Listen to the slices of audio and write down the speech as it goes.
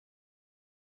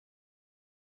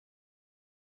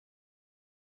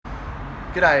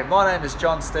G'day, my name is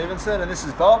John Stevenson and this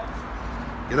is Bob.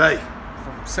 G'day.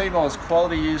 From Seemore's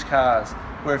Quality Used Cars.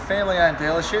 We're a family-owned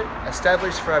dealership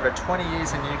established for over 20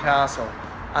 years in Newcastle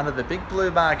under the big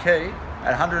blue marquee at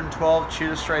 112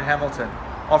 Tudor Street, Hamilton,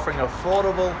 offering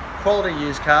affordable, quality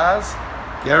used cars.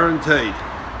 Guaranteed.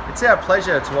 It's our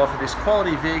pleasure to offer this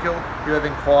quality vehicle you have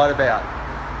inquired about.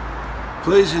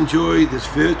 Please enjoy this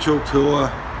virtual tour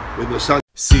with my son.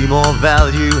 Seemore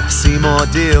value,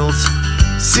 Seemore deals.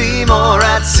 Seemore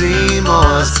at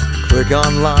Seymours. Click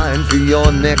online for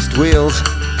your next wheels.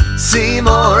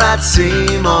 Seemore at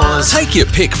Seymours. Take your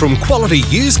pick from quality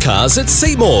used cars at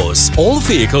Seymours. All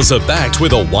vehicles are backed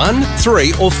with a 1,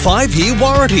 3 or 5 year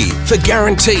warranty for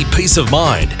guaranteed peace of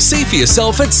mind. See for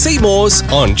yourself at Seymours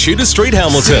on Tudor Street,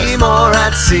 Hamilton. Seemore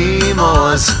at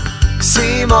Seymours.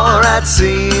 Seemore at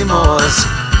Seymours.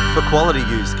 For quality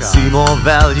used cars. Seemore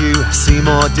value,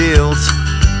 Seemore deals.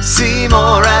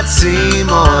 Seemore at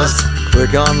Seymours.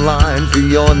 Click online for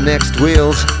your next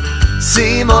wheels.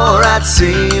 Seemore at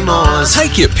Seymours.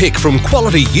 Take your pick from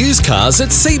quality used cars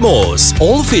at Seymours.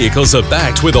 All vehicles are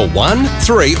backed with a 1,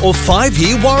 3 or 5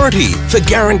 year warranty for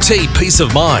guaranteed peace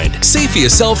of mind. See for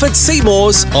yourself at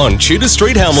Seymours on Tudor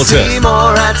Street, Hamilton.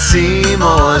 Seemore at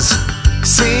Seymours.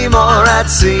 Seemore at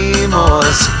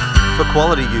Seymours. For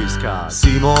quality used cars.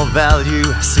 Seemore value,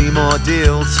 Seemore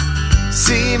deals.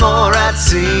 Seemore at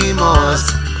Seymours.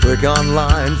 Click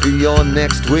online for your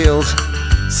next wheels.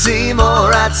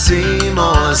 Seemore at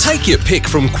Seymours. Take your pick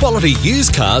from quality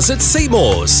used cars at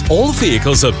Seymours. All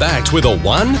vehicles are backed with a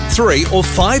 1, 3 or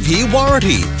 5 year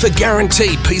warranty for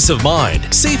guaranteed peace of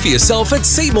mind. See for yourself at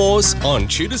Seymours on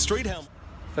Tudor Street, Hamilton.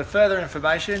 For further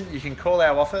information, you can call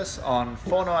our office on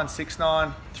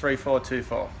 4969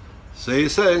 3424. See you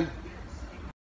soon.